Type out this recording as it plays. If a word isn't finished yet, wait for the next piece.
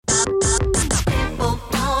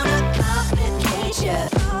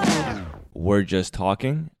We're Just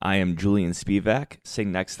Talking. I am Julian Spivak,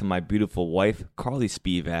 sitting next to my beautiful wife, Carly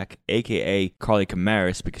Spivak, a.k.a. Carly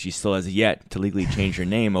Camaris, because she still has yet to legally change her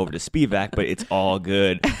name over to Spivak, but it's all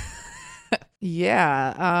good.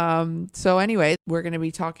 Yeah. So anyway, we're going to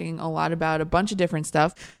be talking a lot about a bunch of different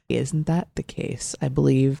stuff. Isn't that the case? I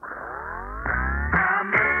believe.